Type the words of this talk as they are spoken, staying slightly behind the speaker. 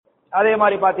அதே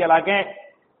மாதிரி பாத்தீங்களாக்க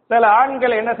சில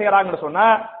ஆண்கள் என்ன செய்யறாங்கன்னு சொன்னா,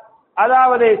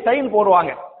 அதாவது செயின்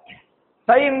போடுவாங்க.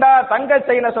 செயின்டா தங்க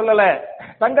செயினை சொல்லல,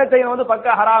 தங்க செயின் வந்து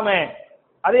பக்கா ஹராமே.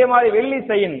 அதே மாதிரி வெள்ளி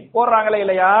செயின் போடுறாங்களே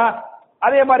இல்லையா,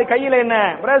 அதே மாதிரி கையில என்ன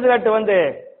பிரேஸ்லெட் வந்து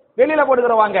வெளியில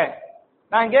போட்டுக்கிறவாங்க.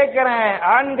 நான் கேட்கிறேன்,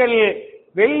 ஆண்கள்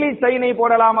வெள்ளி செயினை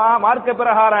போடலாமா? மார்க்க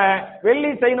பிரகாரம்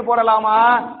வெள்ளி செயின் போடலாமா?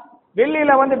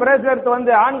 வெள்ளியில வந்து பிரேஸ்லெட்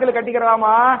வந்து ஆண்கள்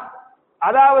கட்டிக்கிறலாமா?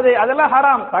 அதாவது அதெல்லாம்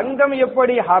ஹராம். தங்கம்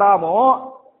எப்படி ஹராமோ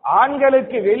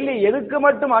ஆண்களுக்கு வெள்ளி எதுக்கு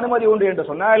மட்டும் அனுமதி உண்டு என்று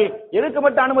சொன்னால், எதுக்கு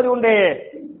மட்டும் அனுமதி உண்டு?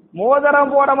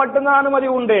 மோதிரம் போட மட்டும்தான் அனுமதி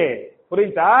உண்டு.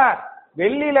 புரியுதா?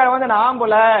 வெள்ளியில வந்து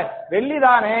நாம்புல வெள்ளி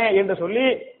தானே என்று சொல்லி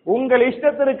உங்கள்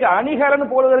இஷ்டத்திற்கு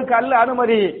அணிகலன் போடுவதற்கு அல்ல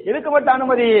அனுமதி. எதுக்கு மட்டும்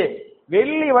அனுமதி?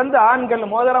 வெள்ளி வந்து ஆண்கள்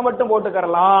மோதிரம் மட்டும்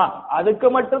போட்டுக்கலாம், அதுக்கு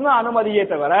மட்டும்தான் அனுமதியே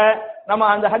தவிர நம்ம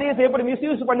அந்த ஹதீஸை எப்படி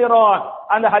மிஸ்யூஸ் பண்ணிடுறோம்,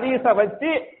 அந்த ஹதீஸை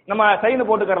வச்சு நம்ம செயின்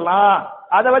போட்டுக்கலாம்,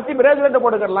 அதை வச்சு பிரேஸ்லெட்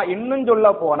போட்டுக்கலாம். இன்னும்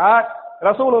சொல்ல போனா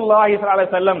ரசூலுல்லாஹி ஸல்லல்லாஹு அலைஹி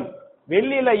வஸல்லம்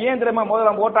வெள்ளியில ஏன் தெரியுமா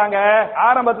மோதிரம் போட்டாங்க?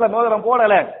 ஆரம்பத்துல மோதிரம்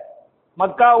போடல.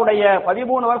 மக்காவுடைய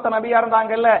 13 வருஷம் நபியா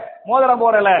இருந்தாங்கல்ல, மோதிரம்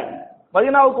போடல.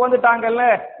 மதீனாவுக்கு வந்துட்டாங்கல்ல,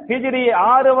 ஹிஜ்ரி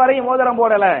 6 வரை மோதிரம்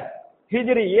போடல.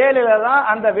 ஹிஜ்ரி 7ல தான்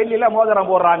அந்த வெள்ளியில மோதிரம்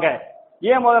போடுறாங்க.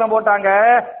 ஏன் மோதிரம் போட்டாங்க?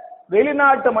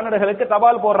 வெளிநாட்டு மன்னர்களுக்கு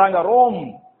தபால் போடுறாங்க. ரோம்,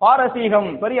 பாரசீகம்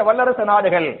பெரிய வல்லரசு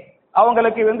நாடுகள்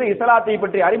அவங்களுக்கு வந்து இஸ்லாத்தை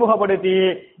பற்றி அறிமுகப்படுத்தி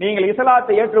நீங்கள்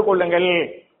இஸ்லாத்தை ஏற்றுக்கொள்ளுங்கள்,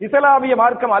 இஸ்லாமிய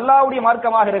மார்க்கம் அல்லாஹ்வுடைய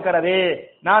மார்க்கமாக இருக்கிறது,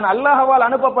 நான் அல்லாஹ்வால்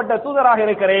அனுப்பப்பட்ட தூதராக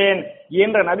இருக்கிறேன்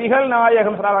என்ற நபிகள்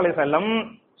நாயகம் ஸல்லல்லாஹு அலைஹி வஸல்லம்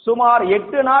சுமார்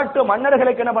 8 நாட்டு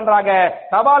மன்னர்களுக்கு என்ன பண்றாங்க?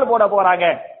 தபால் போட போறாங்க.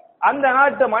 அந்த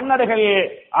நாட்டு மன்னர்கள்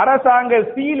அரசாங்க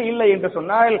சீல் இல்லை என்று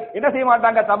சொன்னால் என்ன செய்ய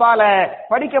மாட்டாங்க? தபால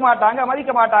படிக்க மாட்டாங்க,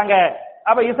 மதிக்க மாட்டாங்க.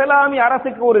 அப்ப இஸ்லாமிய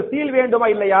அரசுக்கு ஒரு சீல் வேண்டுமா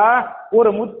இல்லையா? ஒரு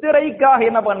முத்திரைக்காக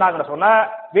என்ன பண்ணாங்கன்னு சொன்னா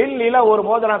வெள்ளியில ஒரு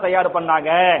மோதிரம் தயார் பண்ணாங்க.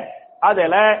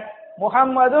 அதுல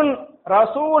முஹம்மதுன்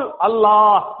ரசூல்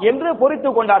அல்லாஹ் என்று பொறித்து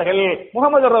கொண்டார்கள்.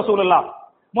 முகமது ரசூலுல்லாஹ்.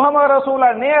 முகமது ரசூலா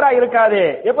நேரா இருக்காது,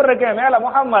 எப்படி இருக்கு? மேல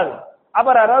முகம்மது,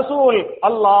 அப்புறம் ரசூல்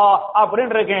அல்லாஹ்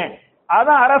அப்படின்னு இருக்கு.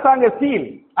 அதான் அரசாங்க சீல்,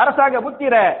 அரசாங்க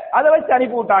முத்திரை. அதை வச்சு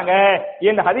அனுப்பி விட்டாங்க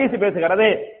என்று ஹதீஸ் பேசுகிறது.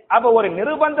 அப்ப ஒரு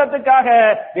நிர்பந்தத்துக்காக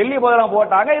வெள்ளி மோதிரம்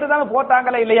போட்டாங்க, இருந்தாலும்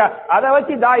போட்டாங்களா இல்லையா, அதை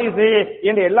வச்சு ஜாயிஸ்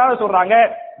என்று எல்லாரும் சொல்றாங்க.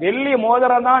 வெள்ளி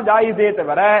மோதிரம் தான் ஜாயிஸே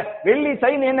தவிர வெள்ளி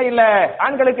செயின் என்ன இல்ல,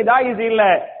 ஆண்களுக்கு ஜாயிஸ் இல்ல.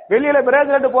 வெள்ளியில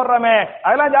பிரேஸ்லெட் போடுறோமே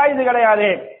அதெல்லாம் ஜாயிஸ் கிடையாது.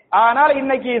 ஆனால்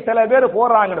இன்னைக்கு சில பேர்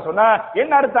போடுறாங்கன்னு சொன்னா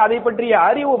என்ன அர்த்தம்? அதை பற்றிய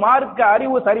அறிவு, மார்க்க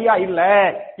அறிவு சரியா இல்ல,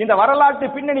 இந்த வரலாற்று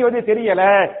பின்னணி வந்து தெரியல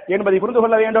என்பதை புரிந்து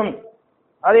கொள்ள வேண்டும்.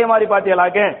 அதே மாதிரி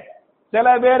பாத்தீங்களாக்க சில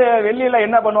பேர் வெள்ளியில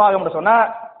என்ன பண்ணுவாங்க சொன்னா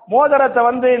மோதிரத்தை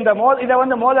வந்து இத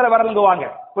வந்து மோதிர விரலுங்குவாங்க.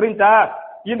 புரியுதா?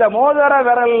 இந்த மோதிர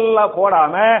விரல்ல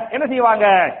போடாம என்ன செய்வாங்க?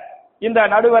 இந்த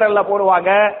நடுவிரல்ல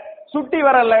போடுவாங்க, சுட்டி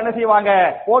விரல்ல என்ன செய்வாங்க?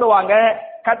 போடுவாங்க,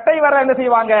 கட்டை விரல் என்ன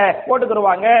செய்வாங்க?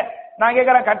 போட்டுக்கிடுவாங்க. நான்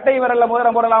கேட்கிறேன், கட்டை விரல்ல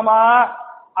மோதிரம் போடலாமா?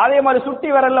 அதே மாதிரி சுட்டி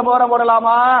விரல்ல மோதிரம்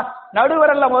போடலாமா?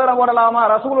 நடுவிரல்ல மோதிரம் போடலாமா?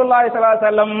 ரசூலுல்லாஹி ஸல்லல்லாஹு அலைஹி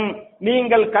வஸல்லம்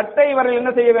நீங்கள் கட்டை விரல்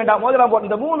என்ன செய்ய வேண்டாம்? மோதிரம் போட,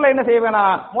 இந்த மூணுல என்ன செய்ய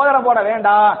வேணாம்? மோதிரம் போட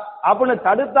வேண்டாம் அப்படின்னு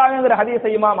தடுத்தாங்கிற ஹதீஸ்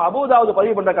இமாம் அபூதாவுத்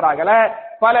பதிவு பண்றாங்கல.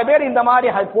 பல பேர் இந்த மாதிரி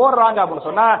போடுறாங்க அப்படின்னு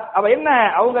சொன்னா அப்ப என்ன?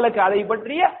 அவங்களுக்கு அதை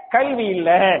பற்றிய கல்வி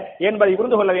இல்லை என்பதை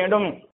புரிந்து கொள்ள வேண்டும்.